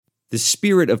The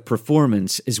spirit of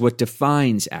performance is what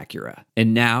defines Acura,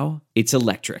 and now it's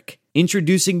electric.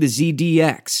 Introducing the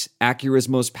ZDX, Acura's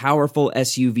most powerful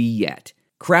SUV yet.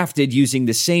 Crafted using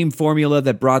the same formula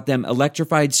that brought them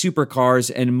electrified supercars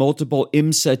and multiple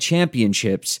IMSA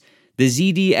championships, the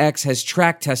ZDX has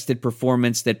track-tested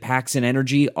performance that packs an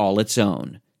energy all its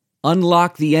own.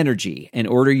 Unlock the energy and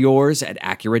order yours at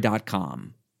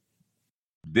Acura.com.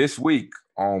 This week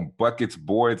on Buckets,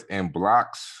 Boards, and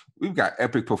Blocks, we've got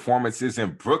epic performances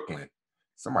in Brooklyn.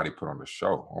 Somebody put on the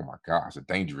show. Oh my gosh, a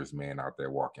dangerous man out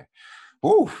there walking.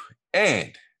 Ooh,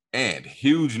 and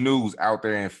huge news out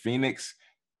there in Phoenix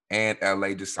and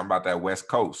LA, just something about that West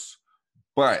Coast.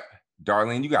 But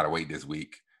Darlene, you gotta wait this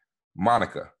week.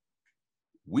 Monica,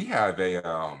 we have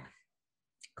a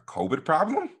COVID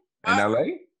problem in LA.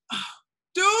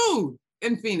 Dude,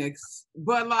 in Phoenix.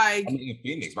 But like, I mean, in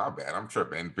Phoenix, my bad. I'm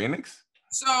tripping. In Phoenix?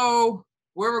 So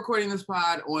we're recording this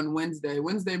pod on Wednesday.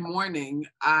 Wednesday morning,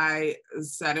 I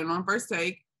sat in on First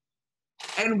Take,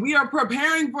 and we are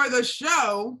preparing for the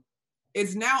show.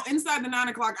 It's now inside the 9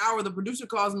 o'clock hour. The producer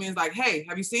calls me and is like, hey,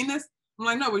 have you seen this? I'm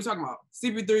like, no, what are you talking about?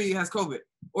 CP3 has COVID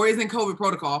or is in COVID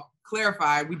protocol.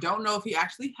 Clarify, we don't know if he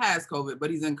actually has COVID, but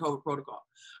he's in COVID protocol.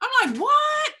 I'm like,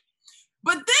 what?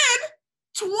 But then,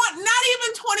 not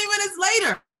even 20 minutes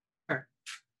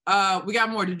later, we got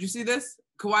more. Did you see this?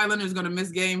 Kawhi Leonard is going to miss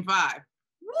Game 5.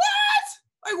 What?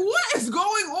 Like, what is going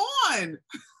on?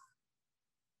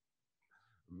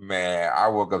 Man, I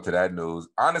woke up to that news.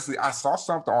 Honestly, I saw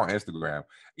something on Instagram.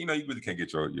 You know, you really can't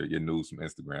get your news from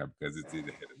Instagram because it's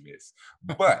either hit or miss.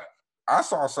 But I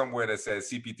saw somewhere that says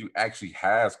CP3 actually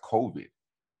has COVID.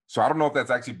 So I don't know if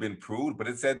that's actually been proved, but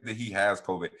it said that he has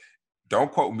COVID.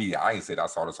 Don't quote me. I ain't said I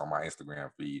saw this on my Instagram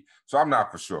feed. So I'm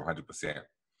not for sure 100%.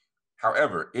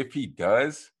 However, if he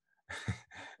does,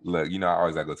 look, you know, I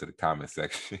always gotta go to the comment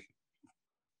section.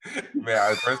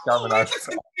 Man, the first comment I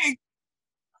saw.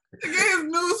 To get his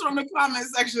news from the comment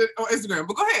section on Instagram,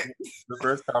 but go ahead. The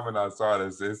first comment I saw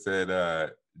this, it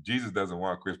said, Jesus doesn't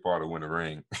want Chris Paul to win a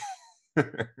ring.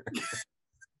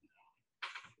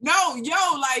 No,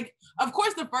 like, of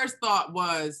course the first thought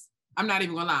was, I'm not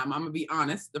even gonna lie, I'm gonna be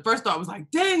honest. The first thought was like,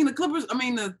 dang,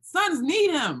 the Suns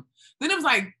need him. Then it was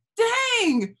like,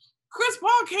 dang, Chris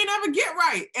Paul can't ever get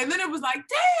right. And then it was like,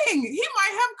 dang, he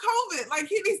might have COVID. Like,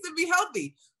 he needs to be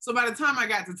healthy. So by the time I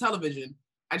got to television,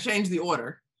 I changed the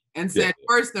order and said,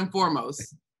 first and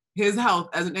foremost, his health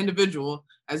as an individual.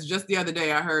 As just the other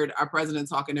day, I heard our president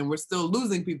talking, and we're still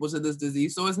losing people to this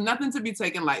disease. So it's nothing to be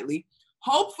taken lightly.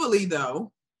 Hopefully,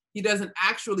 though, he doesn't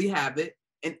actually have it.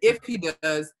 And if he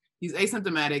does, he's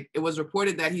asymptomatic. It was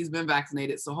reported that he's been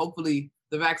vaccinated. So hopefully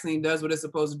the vaccine does what it's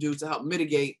supposed to do to help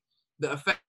mitigate the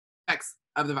effects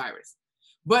of the virus.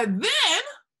 But then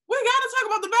we got to talk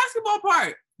about the basketball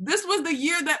part. This was the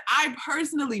year that I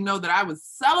personally know that I was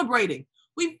celebrating.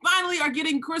 We finally are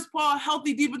getting Chris Paul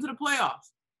healthy deep into the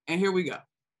playoffs. And here we go.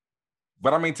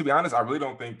 But I mean, to be honest, I really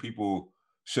don't think people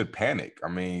should panic. I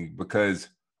mean,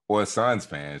 or Suns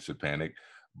fans should panic.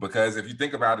 Because if you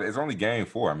think about it, it's only Game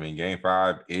 4. I mean, Game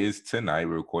 5 is tonight.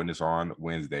 We're recording this on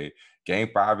Wednesday. Game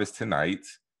 5 is tonight.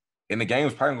 And the game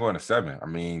is probably going to 7. I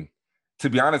mean, to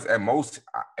be honest, at most,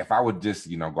 if I would just,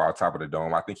 go out top of the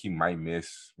dome, I think he might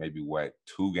miss maybe,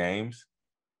 2 games?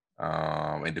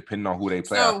 And depending on who they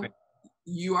play, so, I think.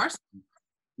 You are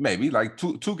maybe like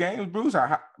two games, Bruce.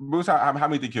 Bruce, how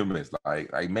many think you'll miss?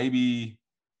 Like maybe.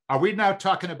 Are we now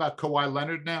talking about Kawhi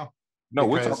Leonard now? No,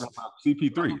 we're talking about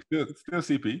CP3. Still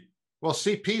CP. Well,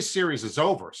 CP's series is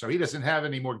over, so he doesn't have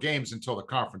any more games until the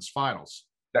conference finals.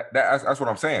 That's what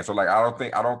I'm saying. So I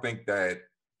don't think that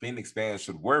Phoenix fans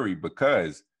should worry,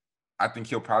 because I think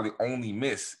he'll probably only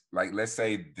miss, let's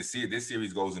say this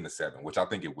series goes into 7, which I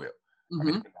think it will. Mm-hmm. I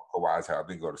mean, Kawhi's health, I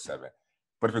think go to 7.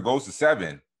 But if it goes to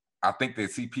 7, I think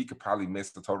that CP could probably miss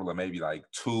the total of maybe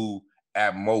 2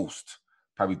 at most,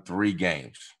 probably 3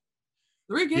 games.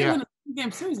 3 games in a game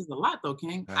series is a lot, though,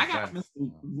 King. I got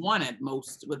missing 1 at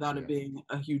most without it being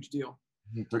a huge deal.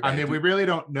 I mean, we really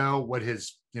don't know what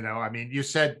his, you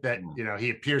said that,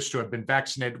 he appears to have been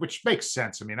vaccinated, which makes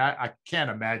sense. I mean, I can't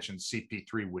imagine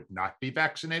CP3 would not be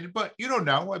vaccinated, but you don't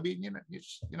know. I mean, you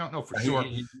don't know for sure.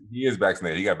 He is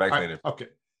vaccinated. He got vaccinated. Okay.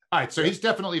 All right. So he's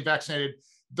definitely vaccinated.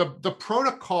 The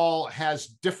protocol has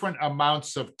different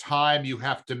amounts of time you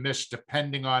have to miss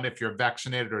depending on if you're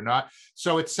vaccinated or not.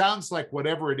 So it sounds like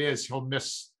whatever it is, he'll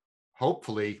miss,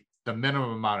 hopefully, the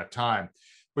minimum amount of time.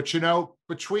 But,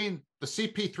 between the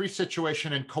CP3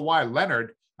 situation and Kawhi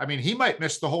Leonard, I mean, he might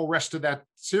miss the whole rest of that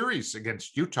series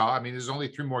against Utah. I mean, there's only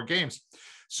 3 more games.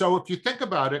 So if you think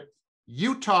about it,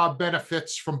 Utah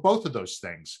benefits from both of those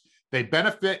things. They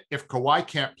benefit if Kawhi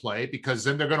can't play because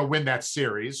then they're going to win that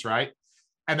series, right?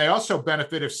 And they also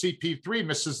benefit if CP3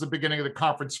 misses the beginning of the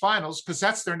conference finals because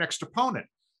that's their next opponent.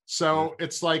 So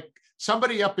it's like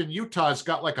somebody up in Utah's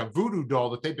got like a voodoo doll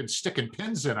that they've been sticking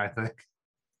pins in, I think.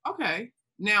 Okay.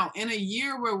 Now, in a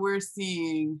year where we're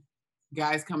seeing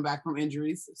guys come back from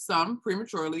injuries, some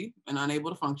prematurely and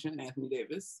unable to function, Anthony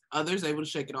Davis, others able to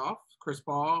shake it off, Chris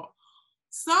Paul,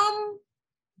 some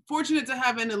fortunate to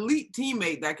have an elite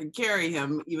teammate that could carry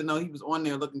him, even though he was on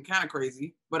there looking kind of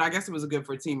crazy, but I guess it was good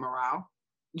for team morale,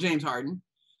 James Harden.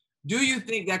 Do you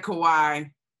think that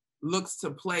Kawhi looks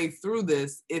to play through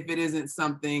this if it isn't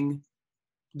something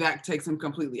that takes him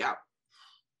completely out?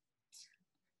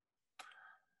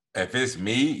 If it's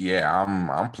me, yeah,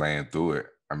 I'm playing through it.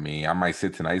 I mean, I might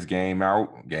sit tonight's game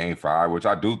out, game 5, which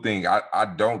I do think, I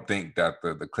don't think that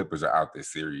the Clippers are out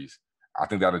this series. I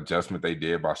think that adjustment they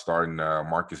did by starting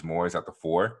Marcus Morris at the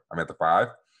 5, I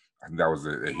think that was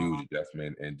a huge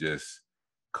adjustment and just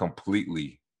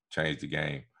completely changed the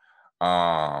game.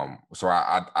 So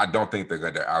I don't think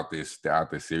they're out this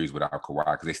series without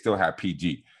Kawhi because they still have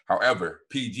PG. However,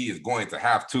 PG is going to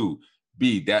have to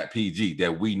be that PG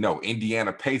that we know.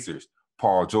 Indiana Pacers,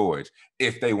 Paul George,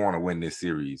 if they want to win this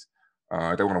series,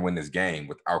 if they want to win this game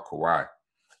without Kawhi.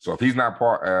 So if he's not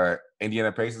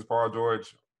Indiana Pacers, Paul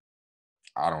George,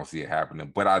 I don't see it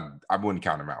happening. But I wouldn't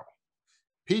count him out.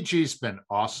 PG's been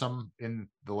awesome in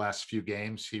the last few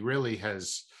games. He really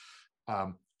has.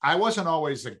 I wasn't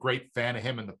always a great fan of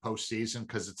him in the postseason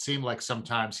because it seemed like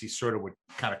sometimes he sort of would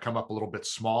kind of come up a little bit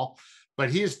small. But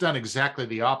he has done exactly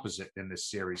the opposite in this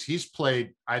series. He's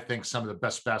played, I think, some of the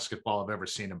best basketball I've ever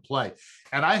seen him play.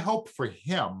 And I hope for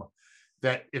him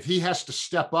that if he has to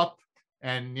step up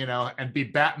and, and be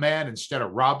Batman instead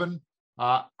of Robin,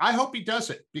 I hope he does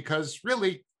it because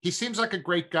really he seems like a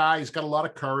great guy. He's got a lot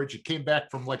of courage. He came back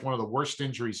from like one of the worst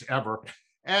injuries ever.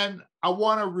 And I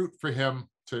want to root for him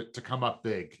to come up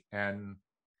big, and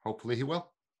hopefully he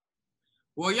will.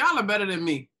 Well, y'all are better than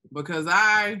me because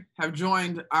I have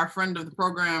joined our friend of the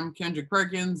program, Kendrick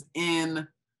Perkins, in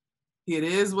It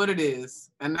Is What It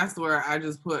Is. And that's where I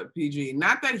just put PG.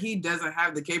 Not that he doesn't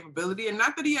have the capability and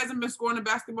not that he hasn't been scoring the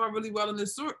basketball really well in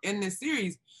this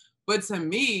series, but to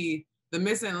me, the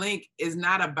missing link is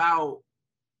not about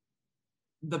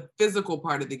the physical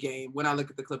part of the game when I look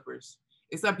at the Clippers.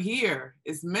 It's up here.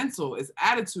 It's mental. It's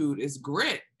attitude. It's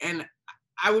grit. And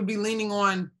I would be leaning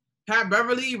on Pat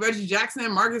Beverly, Reggie Jackson,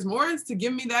 and Marcus Morris to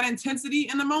give me that intensity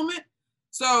in the moment.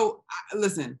 So,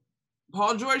 listen,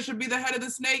 Paul George should be the head of the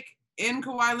snake in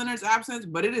Kawhi Leonard's absence,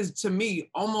 but it is, to me,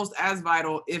 almost as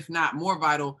vital, if not more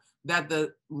vital, that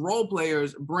the role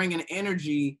players bring an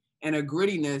energy and a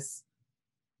grittiness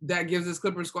that gives this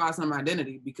Clippers squad some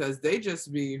identity because they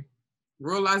just be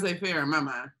real laissez-faire in my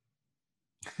mind.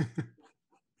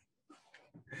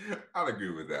 I'd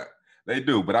agree with that. They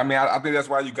do, but I mean, I think that's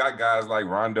why you got guys like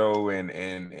Rondo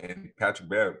and Patrick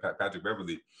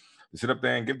Beverly to sit up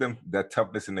there and give them that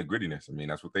toughness and the grittiness. I mean,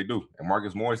 that's what they do. And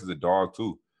Marcus Morris is a dog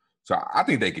too, so I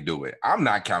think they could do it. I'm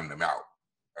not counting them out.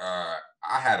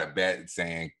 I had a bet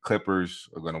saying Clippers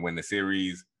are going to win the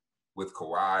series with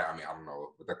Kawhi. I mean, I don't know,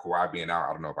 with the Kawhi being out,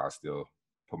 I don't know if I still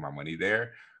put my money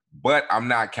there, but I'm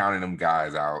not counting them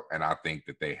guys out, and I think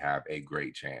that they have a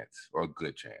great chance or a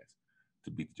good chance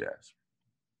to beat the Jazz.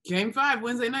 Game 5,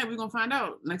 Wednesday night, we're going to find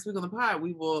out. Next week on the pod,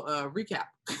 we will recap.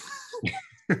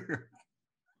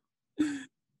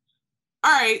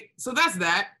 All right, so that's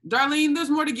that. Darlene, there's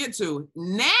more to get to.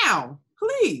 Now,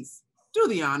 please, do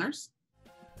the honors.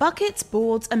 Buckets,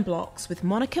 Boards and Blocks with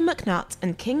Monica McNutt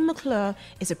and King McClure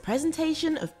is a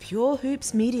presentation of Pure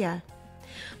Hoops Media.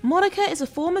 Monica is a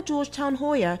former Georgetown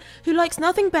Hoya who likes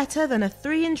nothing better than a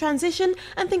 3 in transition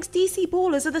and thinks DC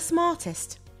ballers are the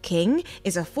smartest. King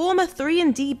is a former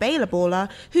 3-and-D Baylor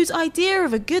baller whose idea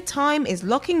of a good time is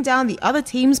locking down the other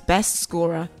team's best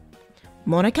scorer.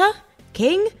 Monica,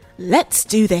 King, let's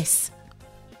do this.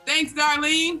 Thanks,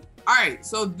 Darlene. All right,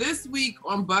 so this week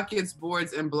on Buckets,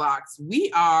 Boards, and Blocks,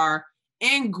 we are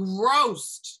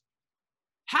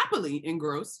happily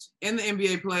engrossed in the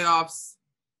NBA playoffs.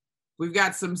 We've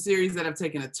got some series that have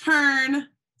taken a turn,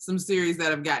 some series that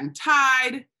have gotten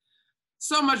tied.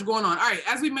 So much going on. All right,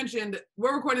 as we mentioned,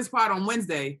 we're recording this pod on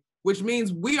Wednesday, which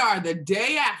means we are the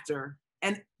day after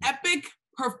an epic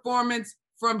performance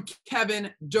from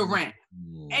Kevin Durant.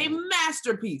 A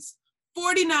masterpiece.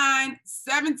 49,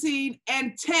 17,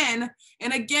 and 10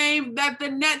 in a game that the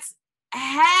Nets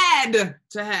had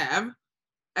to have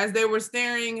as they were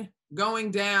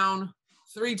going down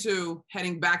 3-2,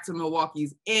 heading back to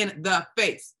Milwaukee's in the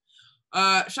face.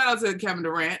 Shout out to Kevin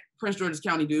Durant, Prince George's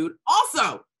County dude.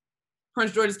 Also,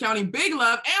 Prince George's County, big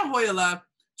love and Hoya love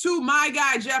to my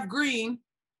guy, Jeff Green,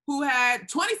 who had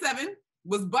 27,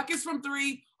 was buckets from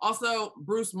 3. Also,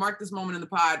 Bruce, mark this moment in the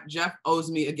pod. Jeff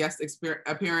owes me a guest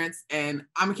appearance, and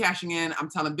I'm cashing in. I'm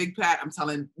telling Big Pat, I'm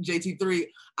telling JT3,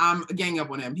 I'm ganging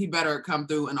up on him. He better come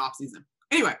through in off season.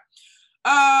 Anyway,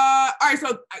 all right.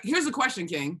 So here's a question,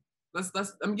 King. Let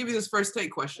me give you this first take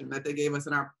question that they gave us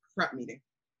in our prep meeting.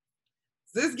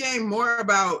 Is this game more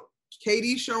about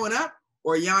KD showing up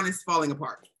or Giannis falling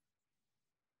apart?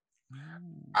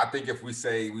 I think if we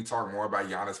say we talk more about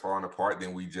Giannis falling apart,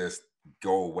 then we just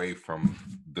go away from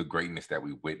the greatness that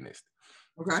we witnessed.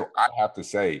 Okay. So I have to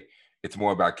say it's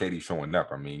more about KD showing up.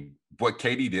 I mean, what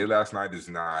KD did last night is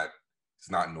not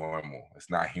normal. It's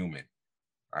not human.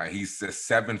 He's a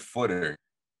 7-footer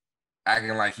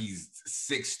acting like he's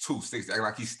 6'2", acting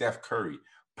like he's Steph Curry,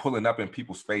 pulling up in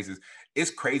people's faces. It's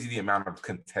crazy the amount of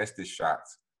contested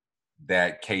shots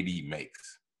that KD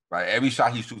makes. Like every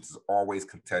shot he shoots is always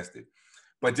contested.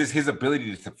 But just his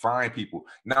ability to find people.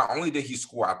 Not only did he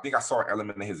score, I think I saw an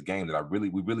element in his game that we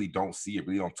really don't see it,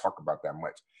 really don't talk about that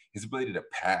much. His ability to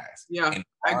pass. Yeah,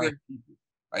 I agree.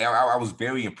 Like, I was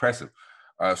very impressive,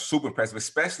 super impressive,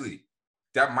 especially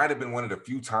that might have been one of the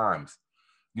few times.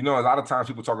 You know, a lot of times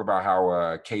people talk about how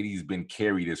KD's been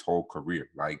carried his whole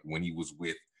career, like when he was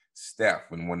with Steph,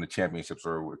 when he won the championships,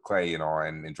 or with Clay and all,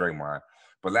 and Draymond.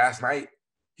 But last night,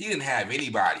 he didn't have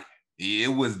anybody.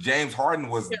 It was James Harden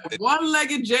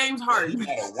one-legged James Harden. He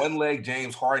had a one-leg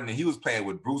James Harden, and he was playing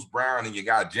with Bruce Brown, and you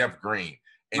got Jeff Green.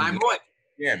 And my boy.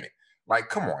 Damn it. Like,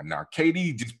 come on now.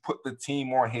 KD just put the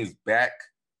team on his back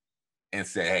and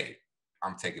said, hey,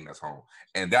 I'm taking us home.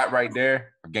 And that right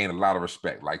there, I gained a lot of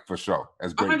respect, like, for sure.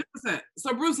 That's great. 100%.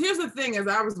 So, Bruce, here's the thing. As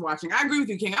I was watching, I agree with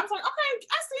you, King. I was like, okay,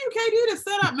 I see you, KD, to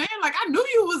set up, man. Like, I knew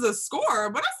you was a scorer,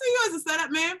 but I see you as a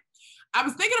setup, man. I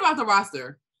was thinking about the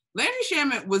roster. Landry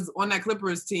Shamet was on that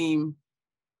Clippers team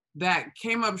that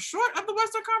came up short of the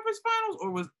Western Conference Finals,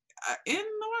 or was in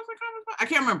the Western Conference Finals? I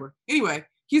can't remember. Anyway,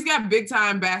 he's got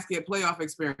big-time basket playoff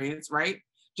experience, right?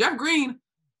 Jeff Green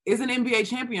is an NBA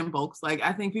champion, folks. Like,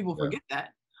 I think people forget that.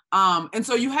 And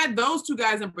so you had those two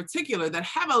guys in particular that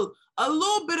have a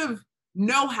little bit of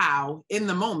know-how in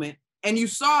the moment, and you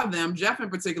saw them, Jeff in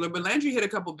particular, but Landry hit a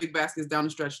couple big baskets down the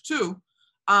stretch too.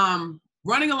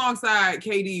 Running alongside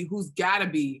KD, who's got to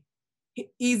be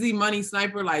easy money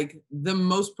sniper, like the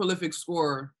most prolific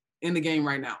scorer in the game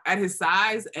right now at his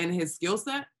size and his skill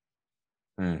set.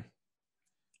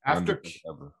 After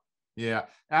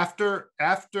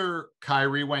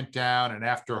Kyrie went down and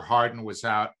after Harden was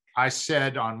out, I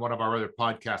said on one of our other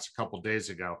podcasts a couple of days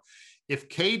ago, if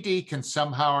KD can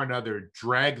somehow or another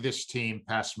drag this team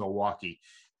past Milwaukee,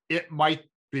 it might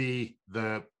be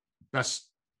the best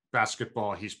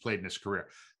basketball he's played in his career.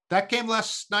 That game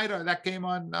last night, or that game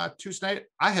on Tuesday night,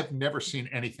 I have never seen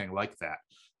anything like that.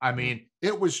 I mean,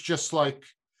 it was just like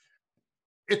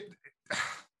it.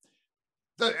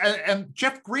 And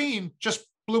Jeff Green just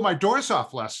blew my doors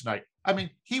off last night. I mean,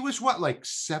 he was like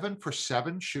 7 for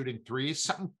 7 shooting threes,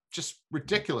 something just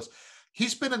ridiculous.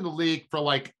 He's been in the league for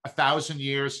like 1,000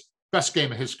 years. Best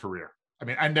game of his career. I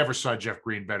mean, I never saw Jeff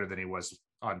Green better than he was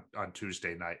on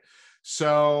Tuesday night.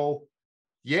 So,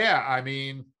 yeah, I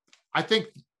mean, I think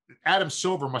Adam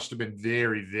Silver must have been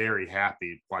very, very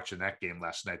happy watching that game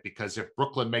last night, because if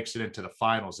Brooklyn makes it into the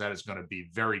finals, that is going to be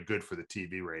very good for the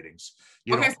TV ratings.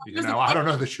 I don't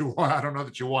know that you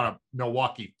want a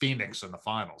Milwaukee Phoenix in the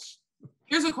finals.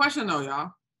 Here's a question though,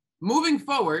 y'all. Moving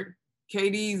forward,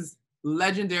 KD's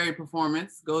legendary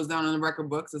performance goes down in the record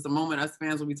books. It's a moment us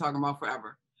fans will be talking about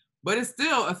forever. But it's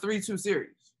still a 3-2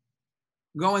 series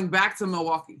going back to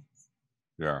Milwaukee.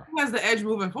 Yeah. Who has the edge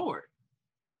moving forward?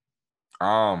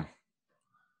 For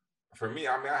me,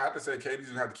 I mean, I have to say KD's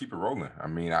gonna have to keep it rolling. I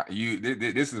mean,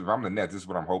 this is, if I'm the Nets, this is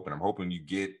what I'm hoping. I'm hoping you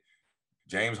get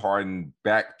James Harden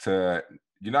back to,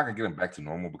 you're not gonna get him back to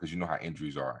normal because you know how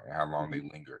injuries are and how long they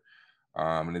linger.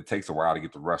 And it takes a while to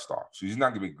get the rust off. So he's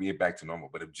not gonna get back to normal.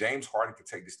 But if James Harden can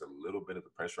take just a little bit of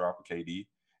the pressure off of KD,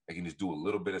 and can just do a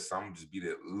little bit of something, just be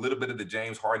a little bit of the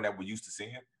James Harden that we're used to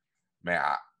seeing, man,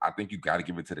 I think you got to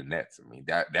give it to the Nets. I mean,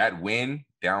 that win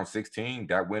down 16,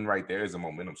 that win right there is a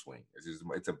momentum swing.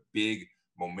 It's a big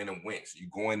momentum win. So you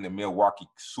go into Milwaukee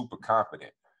super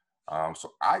confident.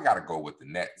 So I got to go with the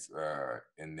Nets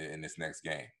in this next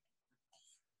game.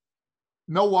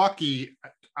 Milwaukee,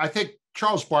 I think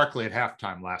Charles Barkley at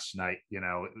halftime last night,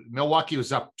 Milwaukee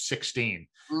was up 16,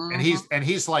 and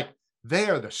he's like, they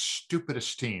are the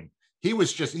stupidest team. He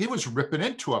was ripping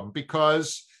into them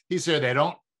because he's there. They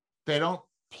don't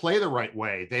play the right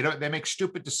way. They make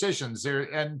stupid decisions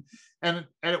there. And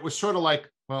it was sort of like,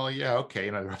 well, yeah, okay,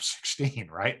 they're up 16,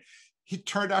 right? He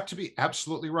turned out to be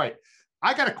absolutely right.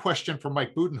 I got a question for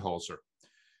Mike Budenholzer.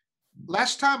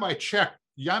 Last time I checked,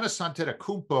 Giannis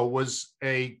Antetokounmpo was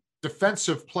a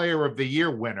Defensive Player of the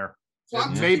Year winner.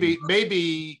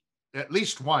 Maybe at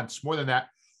least once, more than that.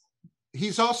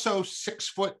 He's also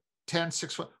 6'10",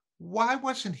 6 foot. Why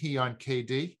wasn't he on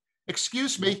KD?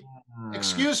 Excuse me.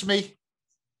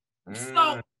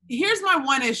 So here's my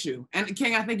one issue. And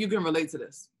King, I think you can relate to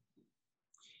this.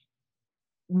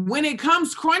 When it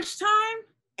comes crunch time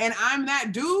and I'm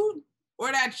that dude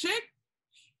or that chick,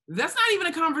 that's not even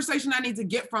a conversation I need to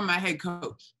get from my head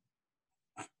coach.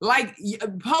 Like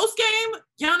post game,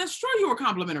 Giannis, sure you were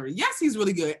complimentary. Yes, he's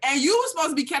really good. And you were supposed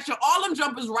to be catching all them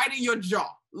jumpers right in your jaw.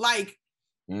 Like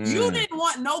you didn't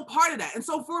want no part of that. And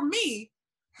so for me,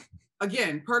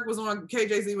 again, Perk was on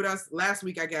KJZ with us last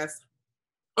week, I guess.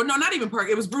 Oh, no, not even Perk.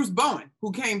 It was Bruce Bowen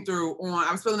who came through on,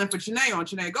 I was filling in for Chene on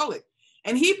Chene Golick.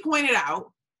 And he pointed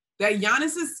out that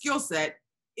Giannis's skill set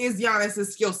is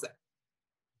Giannis's skill set.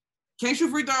 Can't shoot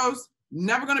free throws,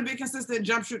 never going to be a consistent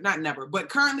jump shooter, not never, but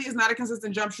currently is not a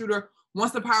consistent jump shooter,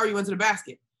 wants to power you into the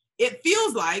basket. It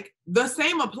feels like the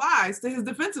same applies to his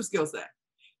defensive skill set.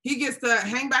 He gets to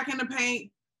hang back in the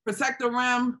paint, protect the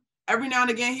rim. Every now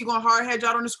and again, he's going to hard hedge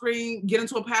out on the screen, get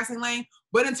into a passing lane.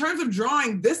 But in terms of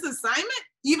drawing this assignment,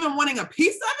 even wanting a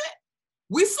piece of it,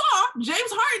 we saw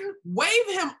James Harden wave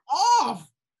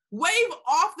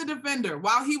off the defender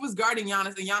while he was guarding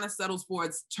Giannis, and Giannis settles for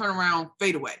its turnaround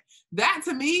fadeaway. That,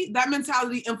 to me, that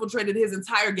mentality infiltrated his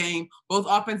entire game, both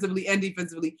offensively and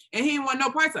defensively, and he didn't want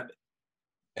no parts of it.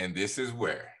 And this is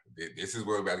where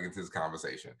we're about to get to this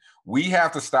conversation. We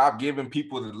have to stop giving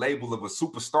people the label of a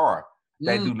superstar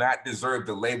that do not deserve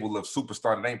the label of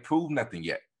superstar that ain't proved nothing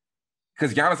yet.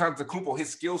 Because Giannis Antetokounmpo, his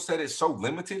skill set is so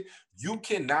limited, you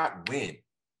cannot win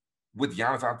with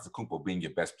Giannis Antetokounmpo being your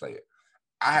best player.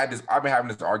 I've been having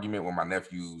this argument with my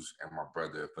nephews and my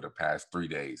brother for the past 3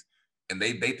 days, and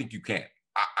they think you can.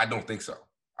 I don't think so.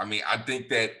 I mean, I think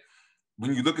that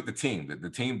when you look at the team,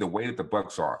 the way that the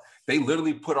Bucks are, they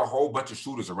literally put a whole bunch of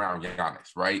shooters around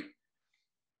Giannis, right?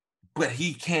 But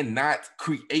he cannot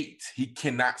create. He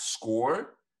cannot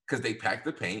score because they pack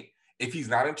the paint. If he's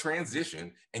not in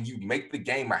transition and you make the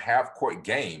game a half-court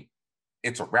game,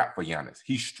 it's a wrap for Giannis.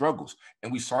 He struggles, and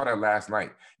we saw that last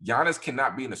night. Giannis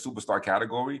cannot be in the superstar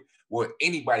category, or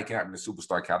anybody cannot be in the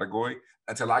superstar category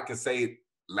until I can say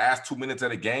last 2 minutes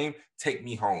of the game, take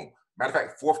me home. Matter of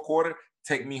fact, fourth quarter,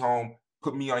 take me home,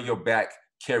 put me on your back,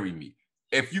 carry me.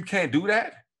 If you can't do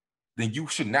that, then you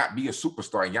should not be a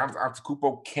superstar. Giannis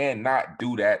Antetokounmpo cannot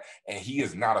do that, and he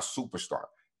is not a superstar.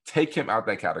 Take him out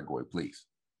that category, please.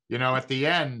 You know, at the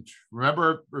end,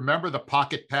 remember the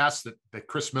pocket pass that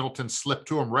Chris Middleton slipped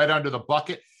to him right under the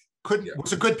bucket? It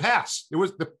was a good pass. It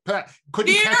was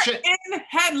couldn't catch it. Deer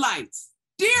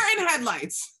in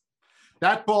headlights.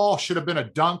 That ball should have been a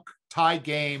dunk, tie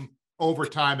game,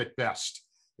 overtime at best.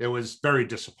 It was very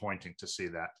disappointing to see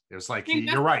that. It was like,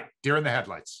 you're right, deer in the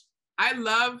headlights.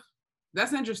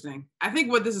 That's interesting. I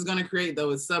think what this is going to create,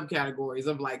 though, is subcategories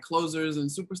of like closers and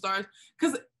superstars.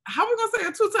 Because how are we going to say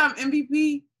a two-time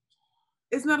MVP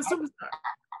is not a superstar?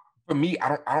 For me,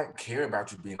 I don't care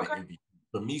about you being an MVP.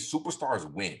 For me, superstars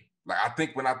win. Like I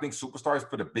think superstars,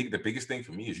 the biggest thing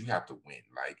for me is you have to win.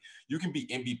 Like you can be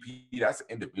MVP, that's an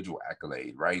individual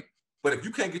accolade, right? But if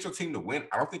you can't get your team to win,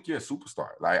 I don't think you're a superstar.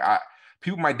 Like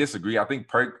people might disagree. I think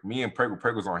me and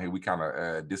Perk was on here. We kind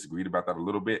of disagreed about that a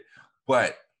little bit,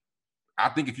 but I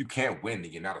think if you can't win,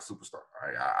 then you're not a superstar.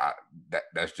 Right?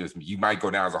 That's just me. You might go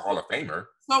down as a Hall of Famer.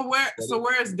 So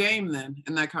where is Dame then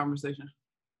in that conversation?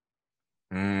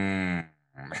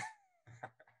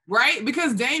 Right?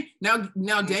 Because Dame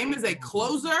now Dame is a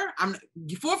closer.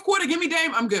 Fourth quarter, give me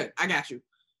Dame. I'm good. I got you.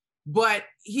 But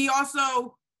he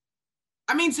also,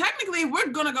 I mean, technically, we're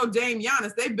gonna go Dame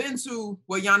Giannis. They've been to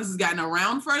where Giannis has gotten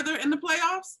around further in the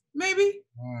playoffs, maybe.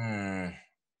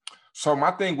 So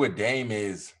my thing with Dame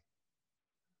is,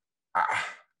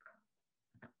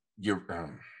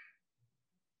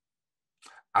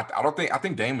 I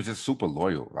think Dame is just super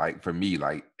loyal. Like for me,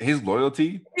 like his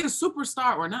loyalty. He's a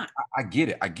superstar or not. I get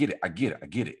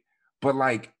it. But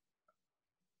like,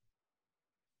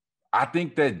 I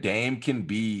think that Dame can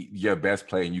be your best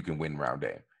player and you can win around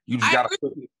Dame. You just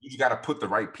gotta put the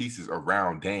right pieces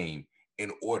around Dame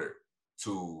in order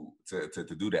to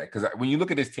do that. Because when you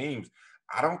look at his teams,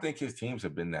 I don't think his teams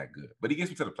have been that good. But he gets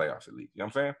me to the playoffs at least. You know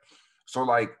what I'm saying? So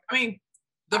like, I mean,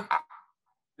 I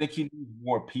think he needs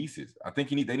more pieces. I think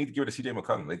they need to give it to CJ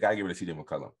McCollum. They gotta give it to CJ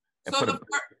McCollum. So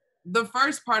the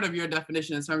first part of your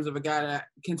definition in terms of a guy that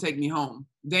can take me home,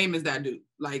 Dame is that dude.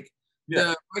 Like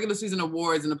the regular season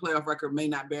awards and the playoff record may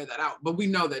not bear that out, but we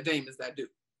know that Dame is that dude.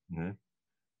 Mm-hmm.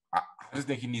 I just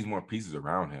think he needs more pieces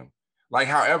around him. Like,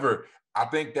 however, I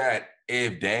think that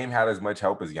if Dame had as much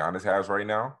help as Giannis has right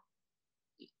now,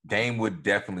 Dame would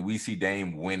definitely, we see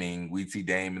Dame winning. We'd see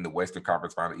Dame in the Western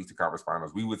Conference Finals, Eastern Conference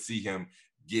Finals. We would see him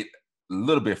get a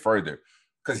little bit further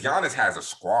because Giannis has a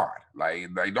squad.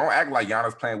 Like don't act like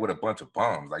Giannis playing with a bunch of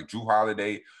bums. Like Drew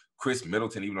Holiday, Chris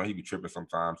Middleton, even though he be tripping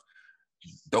sometimes,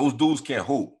 those dudes can't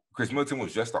hoop. Chris Middleton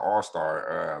was just an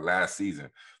all-star last season.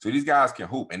 So these guys can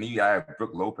hoop. And then you have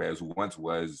Brook Lopez, who once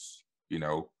was,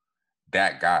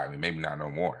 that guy. I mean, maybe not no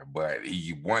more, but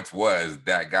he once was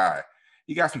that guy.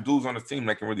 He got some dudes on the team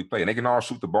that can really play, and they can all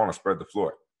shoot the ball and spread the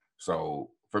floor. So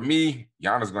for me,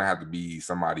 Giannis going to have to be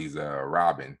somebody's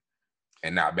Robin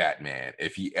and not Batman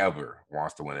if he ever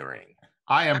wants to win a ring.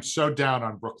 I am so down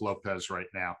on Brook Lopez right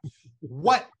now.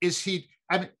 What is he?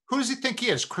 I mean, who does he think he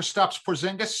is? Kristaps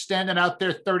Porzingis standing out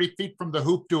there 30 feet from the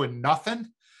hoop doing nothing?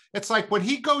 It's like when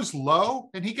he goes low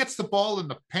and he gets the ball in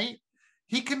the paint,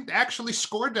 he can actually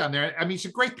score down there. I mean, he's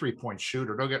a great three-point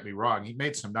shooter. Don't get me wrong. He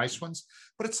made some nice ones,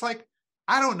 but it's like,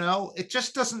 I don't know. It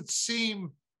just doesn't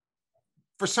seem,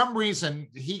 for some reason,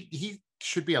 he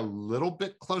should be a little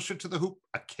bit closer to the hoop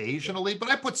occasionally, but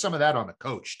I put some of that on the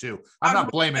coach too. I'm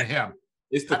not blaming him.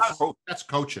 It's the coach. That's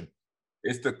coaching.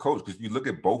 It's the coach, because you look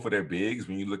at both of their bigs,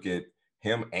 when you look at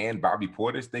him and Bobby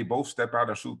Portis, they both step out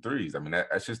and shoot threes. I mean,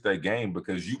 that's just their game,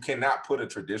 because you cannot put a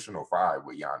traditional five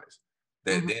with Giannis.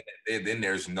 Then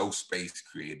there's no space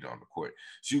created on the court.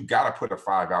 So you got to put a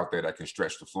five out there that can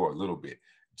stretch the floor a little bit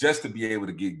just to be able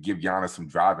to give Giannis some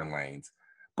driving lanes.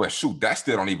 But shoot, that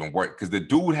still don't even work because the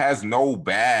dude has no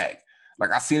bag.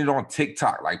 Like I seen it on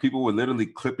TikTok. Like people were literally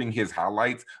clipping his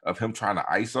highlights of him trying to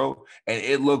ISO, and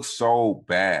it looked so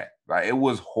bad. Like it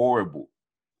was horrible.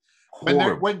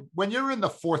 When you're in the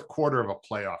fourth quarter of a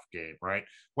playoff game, right?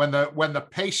 When the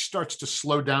pace starts to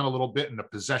slow down a little bit and the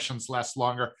possessions last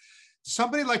longer,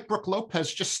 somebody like Brook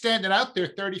Lopez just standing out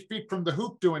there 30 feet from the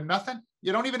hoop doing nothing.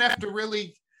 You don't even have to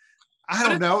really, I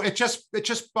don't know. It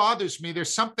just bothers me.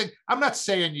 There's something, I'm not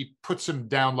saying you put him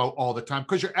down low all the time,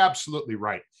 because you're absolutely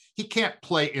right. He can't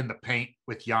play in the paint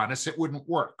with Giannis. It wouldn't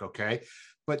work. Okay.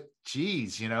 But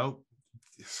geez,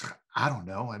 I don't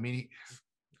know. I mean,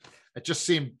 it just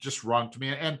seemed just wrong to me.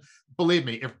 And believe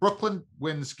me, if Brooklyn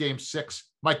wins game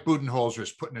 6, Mike Budenholzer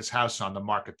is putting his house on the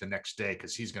market the next day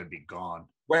because he's going to be gone.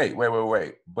 Wait.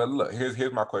 But look,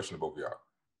 here's my question to both of y'all.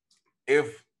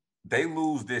 If they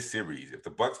lose this series, if the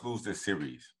Bucks lose this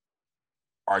series,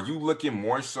 are you looking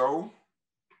more so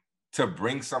to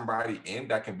bring somebody in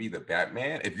that can be the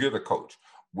Batman? If you're the coach,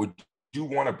 would you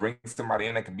want to bring somebody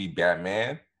in that can be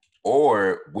Batman,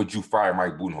 or would you fire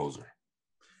Mike Budenholzer?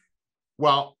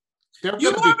 Well, they're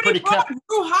going to be pretty careful.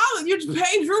 Drew Holiday. You just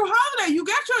paid Drew Holiday. You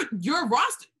got your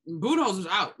roster. Budenholzer's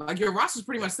out. Like your roster's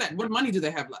pretty much set. What money do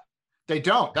they have left? They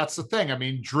don't. That's the thing. I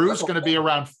mean, Drew's going to be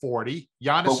around 40.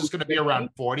 Giannis is going to be around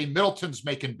 40. Middleton's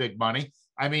making big money.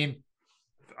 I mean,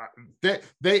 they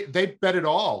bet it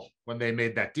all when they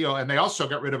made that deal, and they also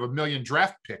got rid of 1 million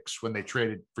draft picks when they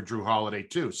traded for Drew Holiday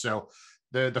too. So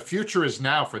the future is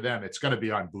now for them. It's going to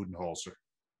be on Budenholzer.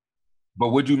 But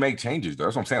would you make changes though?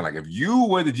 That's what I'm saying. Like if you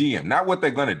were the GM, not what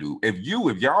they're going to do. If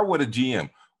y'all were the GM,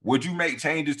 would you make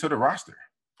changes to the roster?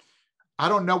 I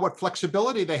don't know what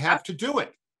flexibility they have to do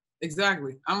it.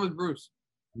 Exactly. I'm with Bruce.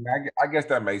 I guess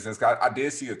that makes sense. I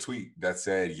did see a tweet that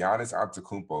said Giannis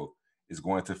Antetokounmpo is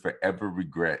going to forever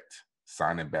regret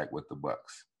signing back with the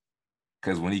Bucks,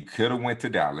 because when he could have went to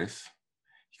Dallas,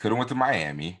 he could have went to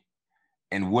Miami,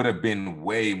 and would have been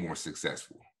way more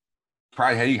successful.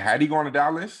 Probably had he gone to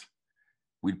Dallas,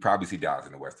 we'd probably see Dallas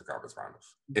in the Western Conference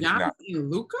Finals. Giannis and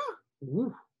Luka?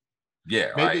 Ooh.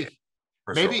 Yeah,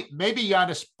 maybe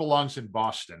Giannis belongs in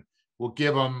Boston. We'll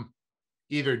give him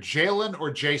either Jalen or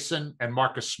Jason and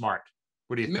Marcus Smart.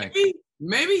 What do you think?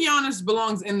 Maybe Giannis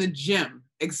belongs in the gym,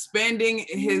 expanding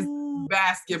his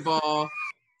basketball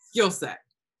skill set.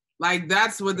 Like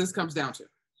that's what this comes down to.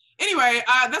 Anyway,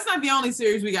 that's not the only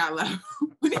series we got left.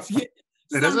 We need to get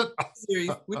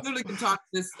series. We literally can talk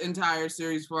this entire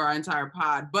series for our entire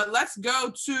pod. But let's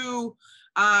go to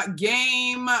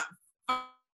game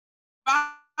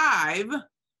 5.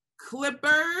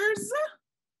 Clippers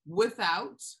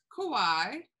without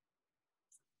Kawhi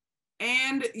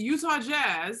and Utah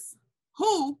Jazz,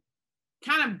 who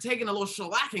kind of taken a little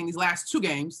shellacking these last 2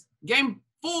 games. Game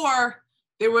 4,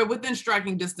 they were within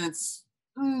striking distance.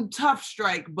 Tough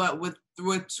strike, but with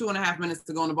 2.5 minutes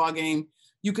to go in the ball game,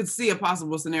 you could see a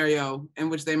possible scenario in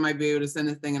which they might be able to send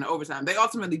this thing in overtime. They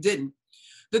ultimately didn't.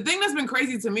 The thing that's been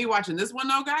crazy to me watching this one,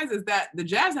 though, guys, is that the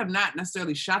Jazz have not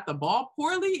necessarily shot the ball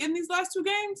poorly in these last 2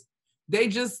 games.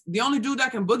 the only dude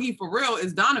that can boogie for real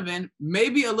is Donovan,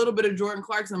 maybe a little bit of Jordan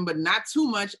Clarkson, but not too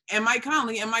much, and Mike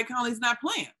Conley, and Mike Conley's not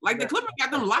playing. Like, the Clippers got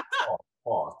them locked up.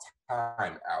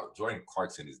 Time out. Jordan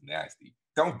Clarkson is nasty.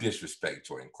 Don't disrespect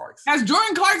Jordan Clarkson. Has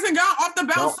Jordan Clarkson gone off the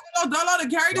bounce solo dolo to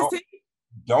carry this team?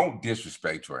 Don't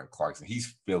disrespect Jordan Clarkson.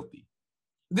 He's filthy.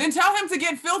 Then tell him to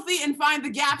get filthy and find the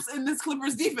gaps in this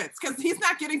Clippers defense, because he's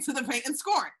not getting to the paint and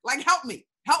scoring. Like, help me.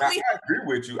 Help me. I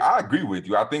agree with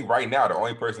you. I think right now the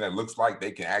only person that looks like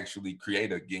they can actually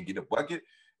create again, get a bucket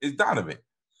is Donovan.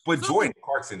 But Jordan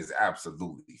Clarkson is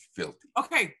absolutely filthy.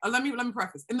 Okay, let me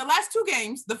preface. In the last 2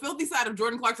 games, the filthy side of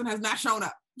Jordan Clarkson has not shown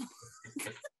up.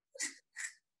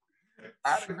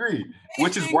 I agree.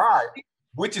 Which is why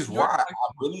I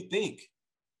really think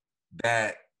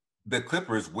that the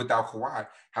Clippers without Kawhi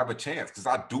have a chance. Because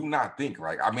I do not think,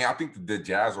 I think the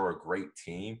Jazz are a great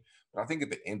team. But I think at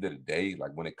the end of the day,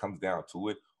 like when it comes down to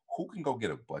it, who can go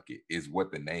get a bucket is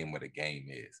what the name of the game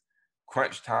is.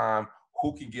 Crunch time,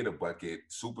 who can get a bucket?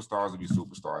 Superstars will be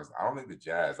superstars. I don't think the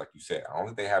Jazz, like you said, I don't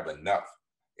think they have enough.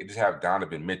 They just have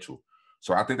Donovan Mitchell.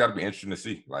 So I think that'll be interesting to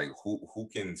see, like who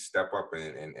can step up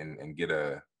and get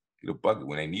a bucket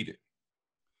when they need it.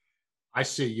 I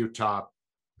see Utah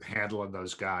handling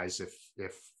those guys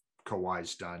if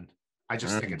Kawhi's done. I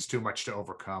just think it's too much to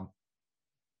overcome.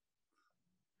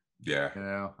 Yeah.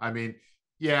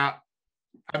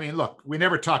 Look, we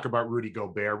never talk about Rudy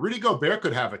Gobert. Rudy Gobert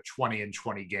could have a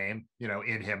 20-20 game,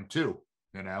 in him too,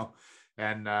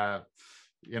 and they're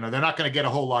not going to get a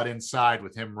whole lot inside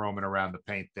with him roaming around the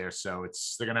paint there. So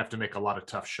they're going to have to make a lot of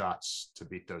tough shots to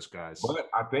beat those guys. But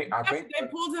I think they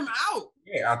pulled him out.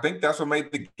 Yeah, I think that's what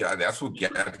got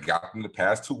them the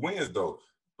past 2 wins though,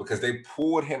 because they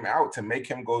pulled him out to make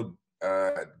him go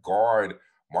guard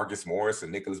Marcus Morris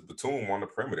and Nicholas Batum on the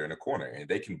perimeter in the corner, and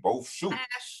they can both shoot.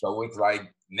 So it's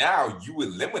like now you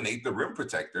eliminate the rim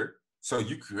protector, so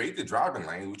you create the driving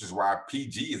lane, which is why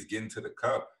PG is getting to the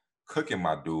cup, cooking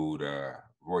my dude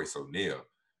Royce O'Neal.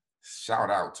 Shout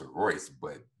out to Royce,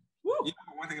 but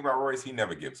one thing about Royce, he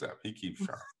never gives up. He keeps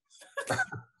trying.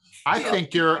 I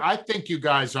think you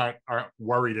guys aren't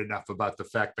worried enough about the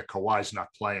fact that Kawhi's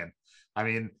not playing. I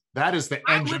mean, that is the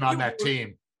engine on that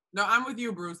team. No, I'm with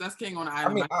you, Bruce. That's king on the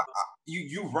island.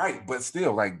 You're right, but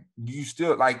still, if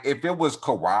it was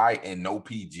Kawhi and no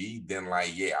PG, then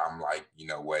I'm like, you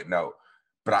know what, no.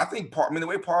 But I think the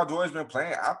way Paul George's been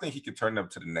playing, I think he could turn up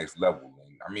to the next level.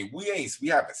 And, we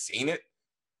haven't seen it,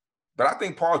 but I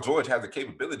think Paul George has the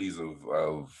capabilities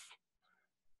of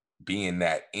being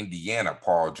that Indiana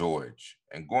Paul George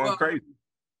and going crazy.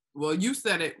 Well, you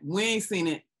said it. We ain't seen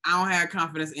it. I don't have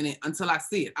confidence in it until I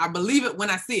see it. I believe it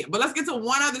when I see it. But let's get to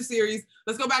one other series.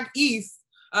 Let's go back east.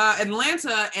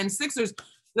 Atlanta and Sixers.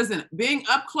 Listen, being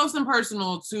up close and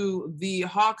personal to the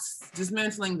Hawks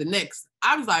dismantling the Knicks,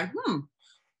 I was like,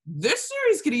 this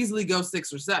series could easily go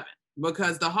 6 or 7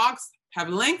 because the Hawks have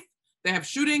length, they have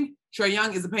shooting. Trae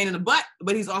Young is a pain in the butt,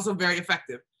 but he's also very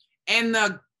effective. And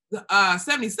the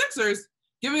 76ers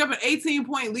giving up an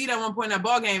 18-point lead at one point in that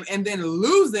ball game and then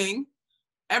losing.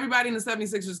 Everybody in the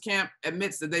 76ers camp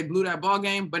admits that they blew that ball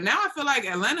game, but now I feel like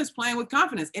Atlanta's playing with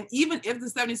confidence. And even if the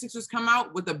 76ers come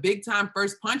out with a big time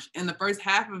first punch in the first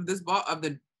half of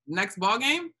the next ball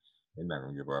game, they're not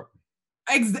gonna give up.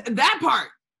 That part,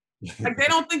 they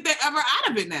don't think they're ever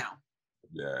out of it now.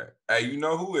 Yeah. Hey, you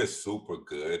know who is super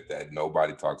good that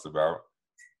nobody talks about?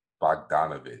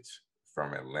 Bogdanovich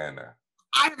from Atlanta.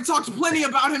 I have talked plenty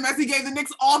about him as he gave the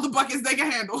Knicks all the buckets they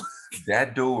can handle.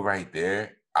 That dude right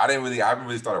there. I haven't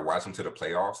really started watching to the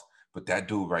playoffs, but that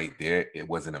dude right there, it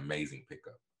was an amazing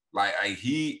pickup.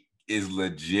 He is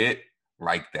legit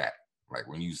like that. Like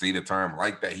when you see the term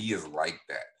like that, he is like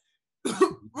that.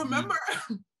 Remember,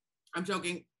 I'm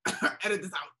joking. Edit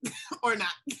this out or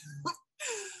not.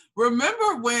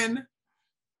 Remember when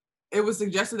it was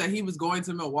suggested that he was going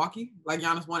to Milwaukee, like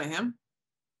Giannis wanted him?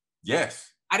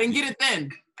 Yes. I didn't get it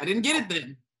then.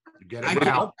 You get it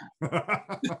now.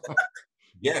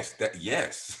 Yes,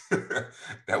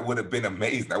 that would have been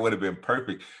amazing. That would have been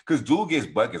perfect because dude gets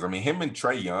buckets. Him and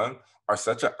Trae Young are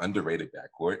such an underrated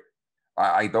backcourt.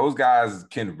 Those guys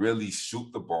can really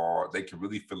shoot the ball. They can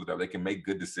really fill it up. They can make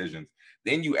good decisions.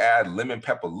 Then you add Lemon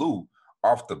Pepper Lou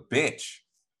off the bench,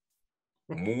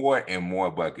 more and more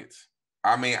buckets.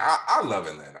 I love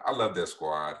Atlanta. I love their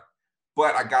squad.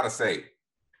 But I gotta say,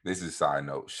 this is a side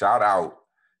note. Shout out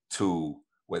to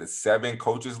 7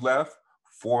 coaches left.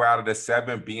 4 out of the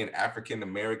 7 being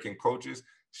African-American coaches.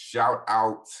 Shout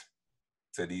out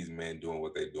to these men doing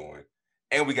what they're doing.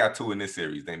 And we got 2 in this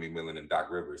series, Damian Millen and Doc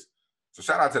Rivers. So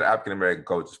shout out to the African-American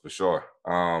coaches for sure.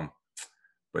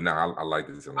 But no, I like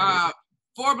this.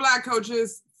 4 black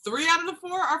coaches, 3 out of the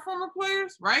 4 are former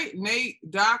players, right? Nate,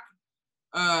 Doc,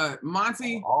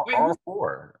 Monty. All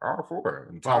four. Well,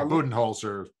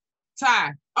 Budenholzer.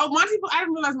 Ty. Oh, Monty. I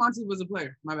didn't realize Monty was a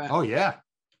player. My bad. Oh yeah.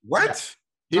 What?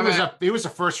 Yeah. He was a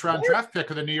first round draft pick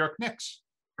of the New York Knicks.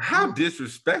 How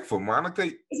disrespectful, Monica.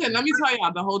 Listen, let me tell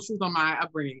y'all the whole truth on my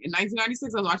upbringing. In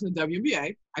 1996, I was watching the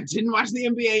WNBA. I didn't watch the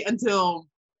NBA until,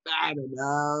 I don't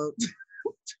know.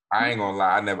 I ain't gonna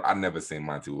lie. I never seen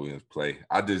Monty Williams play.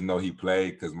 I just know he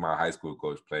played because my high school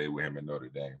coach played with him at Notre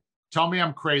Dame. Tell me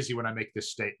I'm crazy when I make this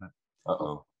statement.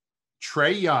 Uh-oh.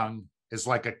 Trae Young is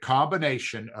like a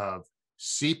combination of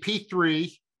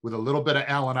CP3 with a little bit of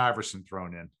Allen Iverson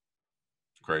thrown in.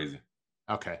 Crazy.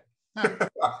 Okay. Well,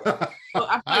 I feel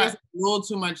like it's a little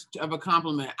too much of a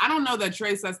compliment. I don't know that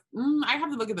Trae sets. I have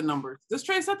to look at the numbers. Does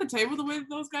Trae set the table the way that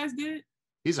those guys did?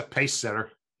 He's a pace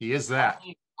setter. He is that.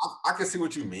 I can see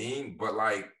what you mean, but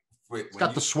like, he's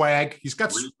got the swag. He's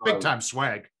got big time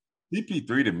swag.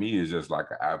 CP3 to me is just like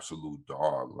an absolute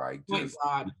dog. Like, just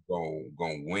gonna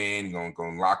win,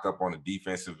 gonna lock up on the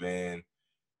defensive end.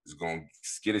 He's gonna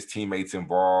get his teammates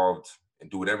involved and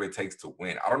do whatever it takes to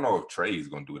win. I don't know if Trae is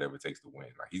gonna do whatever it takes to win.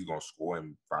 Like, he's gonna score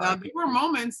and find. Now, there were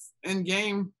moments in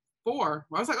Game 4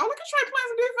 where I was like, "Oh, look at Trae playing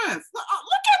some defense. Look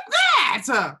at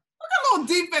that! Look at a little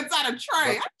defense out of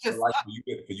Trae." Like,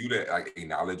 for you to like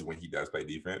acknowledge when he does play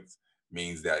defense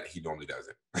means that he normally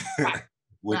doesn't,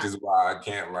 which is why I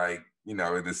can't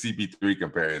the CP3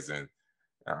 comparison.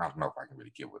 I don't know if I can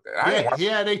really get with that. He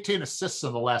had 18 assists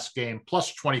in the last game,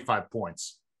 plus 25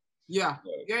 points. Yeah.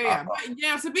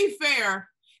 But, to be fair,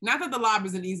 not that the lob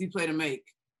is an easy play to make,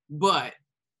 but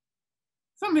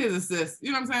some of his assists,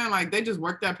 you know what I'm saying? Like, they just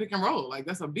work that pick and roll. Like,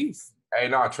 that's a beast. Hey,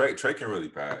 no, Trae can really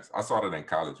pass. I saw that in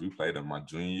college. We played him my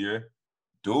junior year.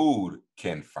 Dude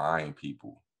can find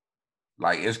people.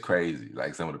 Like, it's crazy.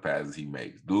 Like, some of the passes he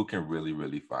makes. Dude can really,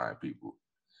 really find people.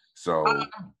 So,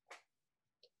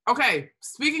 okay.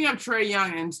 Speaking of Trae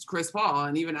Young and Chris Paul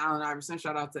and even Allen Iverson,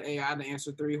 shout out to AI to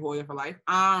answer 3 Hoya for life.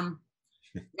 I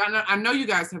know you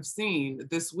guys have seen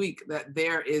this week that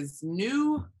there is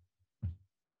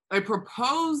a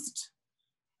proposed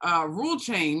rule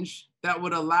change that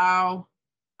would allow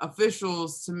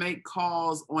officials to make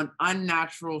calls on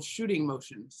unnatural shooting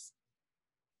motions.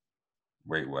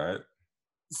 Wait, what?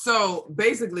 So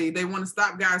basically, they want to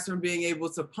stop guys from being able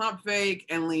to pump fake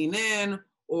and lean in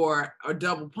or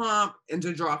double pump and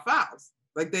to draw fouls.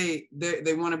 Like they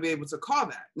want to be able to call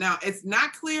that. Now, it's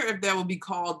not clear if that will be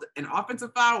called an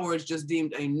offensive foul or it's just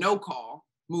deemed a no call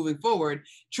moving forward.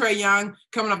 Trae Young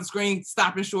coming off the screen,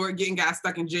 stopping short, getting guys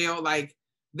stuck in jail, like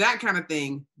that kind of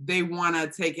thing. They want to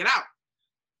take it out.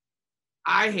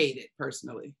 I hate it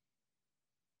personally.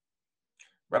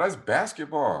 But that's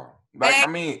basketball. Like, exactly.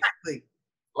 I mean,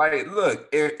 like, look,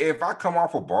 if I come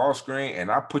off a ball screen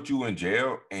and I put you in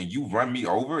jail and you run me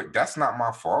over, that's not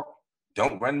my fault.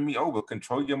 Don't run me over.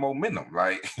 Control your momentum.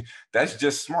 Like, that's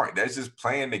just smart. That's just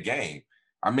playing the game.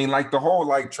 I mean, like, the whole,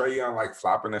 like, Trae Young, like,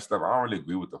 flopping and stuff, I don't really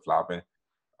agree with the flopping.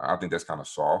 I think that's kind of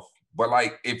soft. But,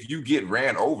 like, if you get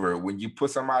ran over when you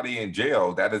put somebody in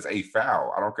jail, that is a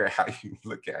foul. I don't care how you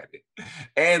look at it.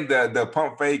 And the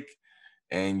pump fake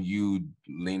and you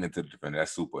lean into the defender,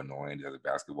 that's super annoying as a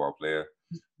basketball player.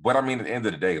 But, I mean, at the end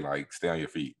of the day, like, stay on your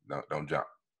feet. Don't jump.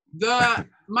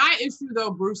 My issue,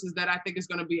 though, Bruce, is that I think it's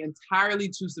going to be entirely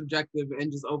too subjective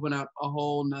and just open up a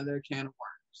whole nother can of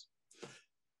worms.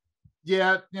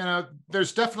 Yeah,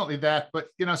 there's definitely that. But,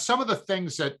 some of the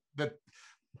things that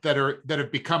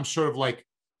have become sort of like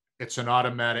it's an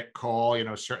automatic call,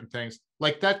 certain things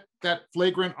like that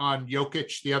flagrant on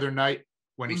Jokic the other night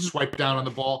when he swiped down on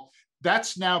the ball.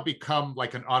 That's now become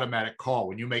like an automatic call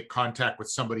when you make contact with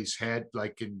somebody's head,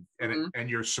 like and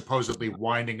you're supposedly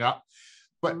winding up.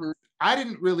 But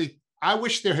I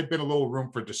wish there had been a little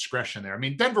room for discretion there. I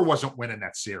mean, Denver wasn't winning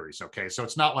that series, okay? So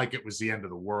it's not like it was the end of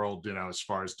the world, as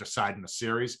far as deciding the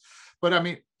series. But I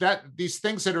mean, these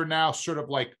things that are now sort of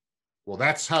like, well,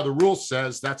 that's how the rule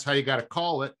says, that's how you got to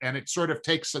call it. And it sort of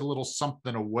takes a little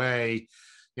something away.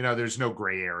 There's no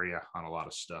gray area on a lot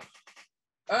of stuff.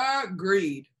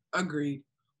 Agreed.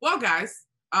 Well, guys,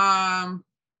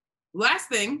 last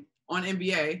thing on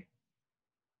NBA,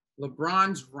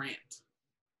 LeBron's rant.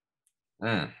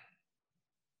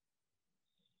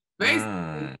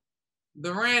 Basically,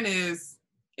 the rant is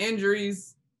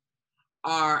injuries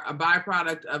are a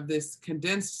byproduct of this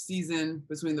condensed season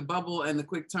between the bubble and the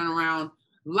quick turnaround.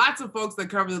 Lots of folks that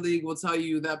cover the league will tell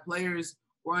you that players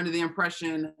were under the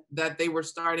impression that they were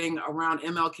starting around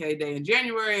MLK Day in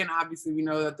January. And obviously we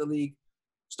know that the league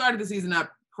started the season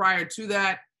up prior to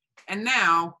that. And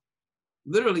now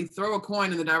literally throw a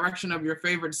coin in the direction of your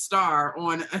favorite star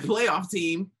on a playoff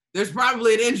team there's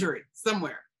probably an injury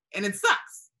somewhere, and it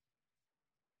sucks.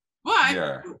 But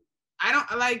Yeah. I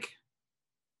don't like,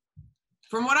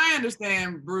 from what I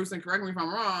understand, Bruce, and correct me if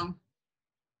I'm wrong,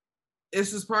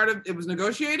 it's just it was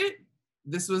negotiated.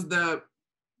 This was the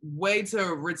way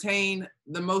to retain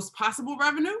the most possible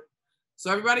revenue.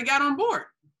 So everybody got on board.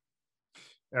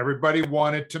 Everybody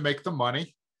wanted to make the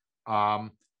money.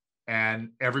 And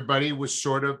everybody was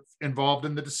sort of involved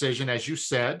in the decision, as you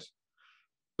said,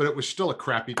 but it was still a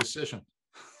crappy decision.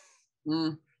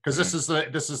 Because this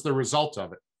is the result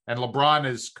of it. And LeBron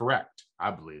is correct,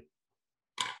 I believe.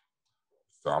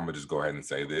 So I'm gonna just go ahead and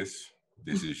say this.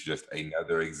 This is just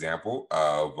another example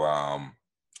of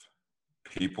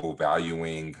people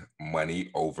valuing money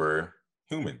over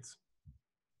humans.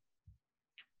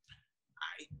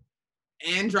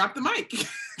 And drop the mic.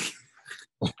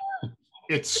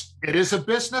 It is a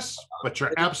business, but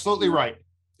you're absolutely right.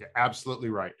 You're absolutely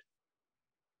right.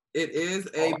 It is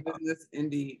a business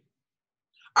indeed.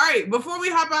 All right, before we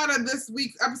hop out of this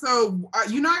week's episode, I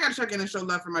got to check in and show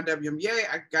love for my WNBA.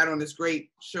 I got on this great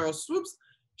Cheryl Swoops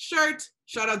shirt.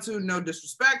 Shout out to No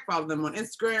Disrespect. Follow them on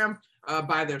Instagram.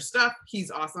 Buy their stuff.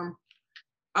 He's awesome.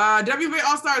 WNBA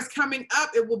All-Star is coming up.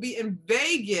 It will be in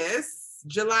Vegas,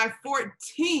 July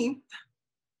 14th.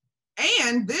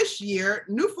 And this year,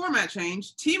 new format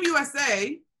change. Team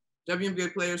USA,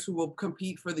 WNBA players who will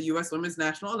compete for the U.S. Women's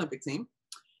National Olympic Team,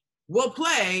 will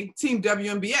play Team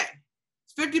WNBA.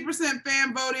 50%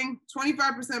 fan voting,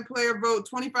 25% player vote,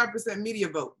 25% media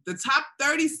vote. The top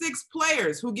 36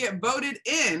 players who get voted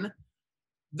in,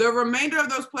 the remainder of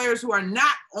those players who are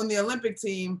not on the Olympic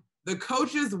team, the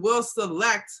coaches will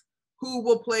select who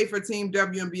will play for Team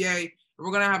WNBA.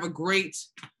 We're going to have a great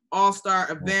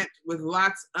all-star event with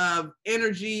lots of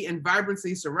energy and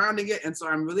vibrancy surrounding it. And so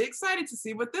I'm really excited to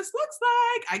see what this looks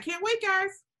like. I can't wait, guys.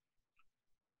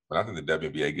 But I think the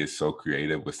WNBA gets so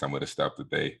creative with some of the stuff that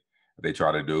they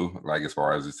try to do, like as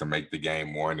far as just to make the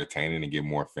game more entertaining and get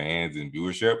more fans and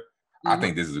viewership. I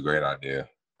think this is a great idea.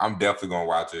 I'm definitely gonna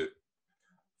watch it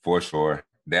for sure.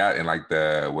 That and like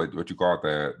the what you call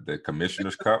it, the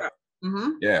Commissioner's Cup.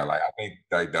 Yeah, like I think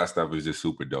like that stuff is just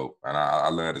super dope, and I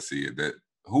love to see it. That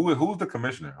who's the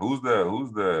commissioner? Who's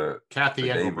the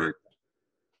Kathy Engelbert?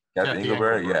 Kathy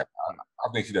Engelbert. Yeah, I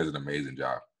think she does an amazing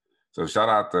job. So shout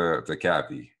out to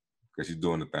Kathy because she's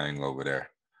doing the thing over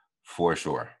there for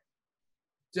sure.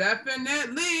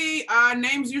 Definitely.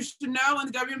 Names you should know in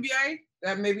the WNBA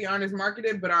that maybe aren't as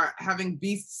marketed but are having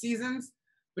beast seasons.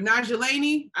 Benaj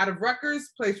Delaney out of Rutgers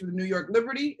plays for the New York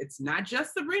Liberty. It's not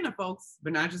just Sabrina, folks.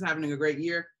 Benaj is having a great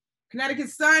year. Connecticut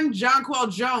Sun,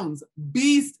 Jonquel Jones,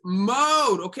 beast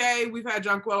mode. Okay, we've had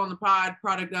Jonquel on the pod,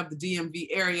 product of the DMV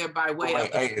area by way of.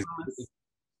 Hey,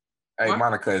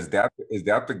 Monica, is that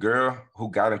the girl who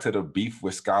got into the beef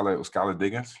with Skylar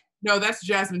Diggins? No, that's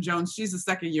Jasmine Jones. She's a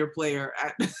second-year player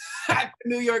at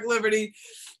New York Liberty.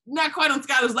 Not quite on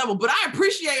Skylar's level, but I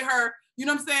appreciate her, you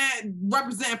know what I'm saying,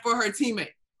 representing for her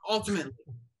teammate, ultimately.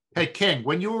 Hey, King,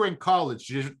 when you were in college,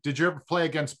 did you ever play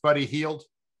against Buddy Hield?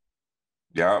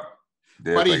 Yeah.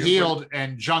 Buddy Hield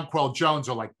and Jonquel Jones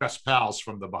are like best pals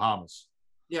from the Bahamas.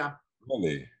 Yeah.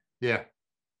 Really? Yeah.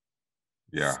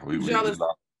 Yeah, we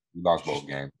lost both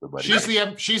games. She's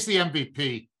the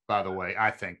MVP, by the way. I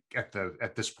think at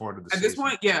this point of the season. At this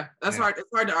point, yeah, that's hard. It's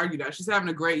hard to argue that she's having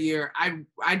a great year.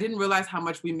 I didn't realize how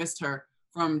much we missed her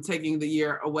from taking the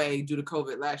year away due to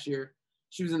COVID last year.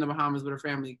 She was in the Bahamas with her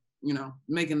family, you know,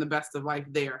 making the best of life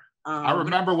there. I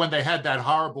remember when they had that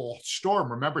horrible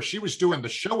storm. Remember, she was doing the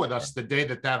show with us the day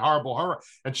that horrible horror,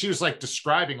 and she was like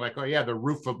describing, like, oh yeah, the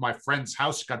roof of my friend's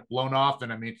house got blown off,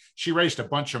 and I mean, she raised a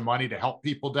bunch of money to help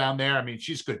people down there. I mean,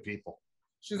 she's good people.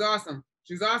 She's awesome.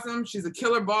 She's awesome. She's a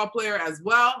killer ball player as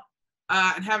well,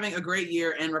 and having a great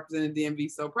year and representing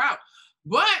DMV. So proud.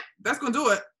 But that's gonna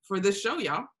do it for this show,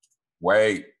 y'all.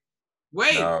 Wait.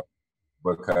 No,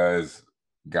 because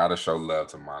gotta show love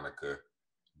to Monica.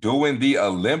 Doing the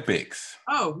Olympics.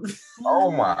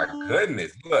 Oh my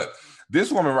goodness. Look,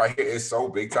 this woman right here is so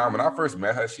big time. When I first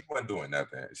met her, she wasn't doing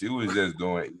nothing. She was just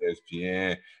doing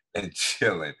ESPN and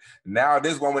chilling. Now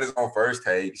this woman is on First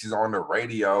Take. She's on the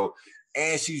radio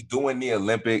and she's doing the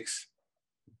Olympics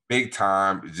big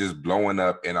time, just blowing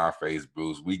up in our face,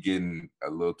 Bruce. We getting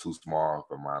a little too small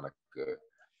for Monica.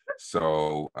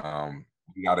 So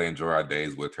we got to enjoy our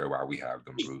days with her while we have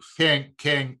them, Bruce.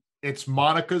 King, it's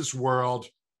Monica's world.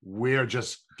 We're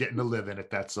just getting to live in it.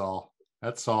 That's all.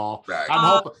 Right.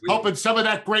 I'm hoping some of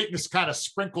that greatness kind of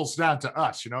sprinkles down to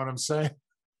us. You know what I'm saying?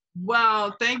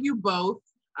 Well, thank you both.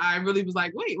 I really was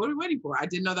like, wait, what are we waiting for? I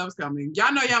didn't know that was coming.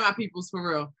 Y'all know y'all my peoples for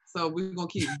real. So we're going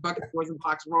to keep bucket boards and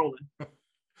blocks rolling.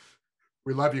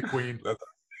 We love you, Queen.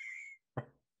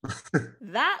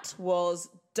 That was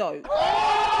dope.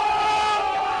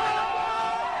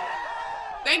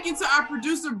 Thank you to our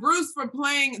producer, Bruce, for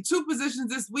playing 2 positions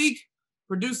this week,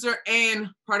 producer and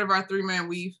part of our 3-man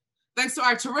weave. Thanks to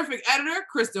our terrific editor,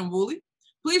 Kristen Woolley.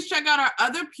 Please check out our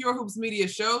other Pure Hoops Media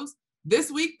shows.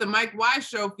 This week, the Mike Wise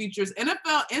Show features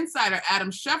NFL insider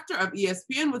Adam Schefter of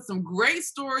ESPN with some great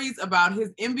stories about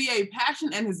his NBA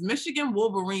passion and his Michigan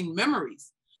Wolverine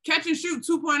memories. Catch and Shoot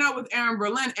 2.0 with Aaron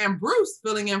Berlin and Bruce,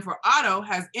 filling in for Otto,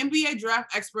 has NBA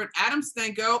draft expert Adam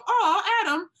Stanko,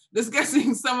 Adam,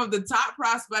 discussing some of the top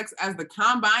prospects as the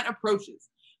combine approaches.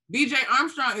 BJ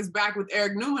Armstrong is back with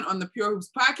Eric Newman on the Pure Hoops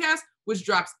podcast, which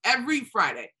drops every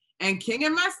Friday. And King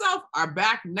and myself are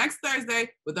back next Thursday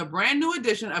with a brand new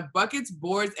edition of Buckets,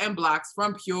 Boards, and Blocks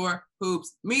from Pure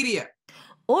Hoops Media.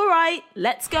 All right,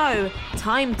 let's go.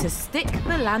 Time to stick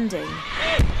the landing.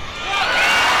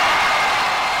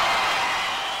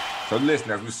 So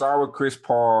listen, as we saw with Chris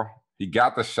Paul, he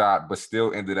got the shot, but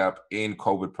still ended up in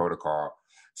COVID protocol.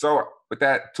 So with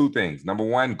that, 2 things. Number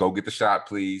 1, go get the shot,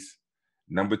 please.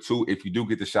 Number 2, if you do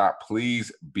get the shot, please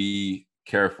be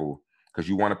careful, because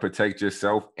you want to protect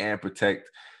yourself and protect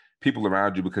people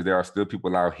around you, because there are still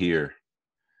people out here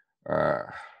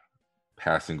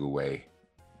passing away.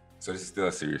 So this is still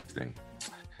a serious thing.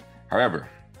 However,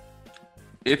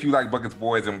 if you like Buckets,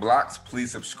 Boys, and Blocks,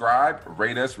 please subscribe,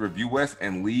 rate us, review us,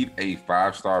 and leave a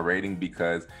 5-star rating,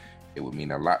 because it would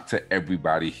mean a lot to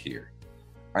everybody here.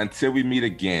 Until we meet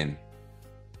again,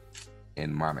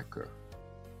 in Monica,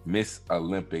 Miss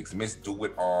Olympics, Miss Do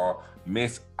It All,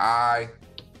 Miss I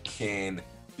Can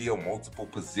Feel Multiple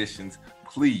Positions,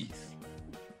 please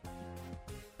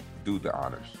do the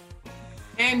honors.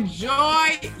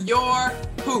 Enjoy your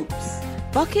hoops.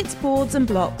 Buckets, Boards, and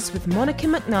Blocks with Monica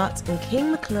McNutt and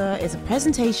King McClure is a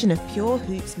presentation of Pure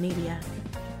Hoops Media.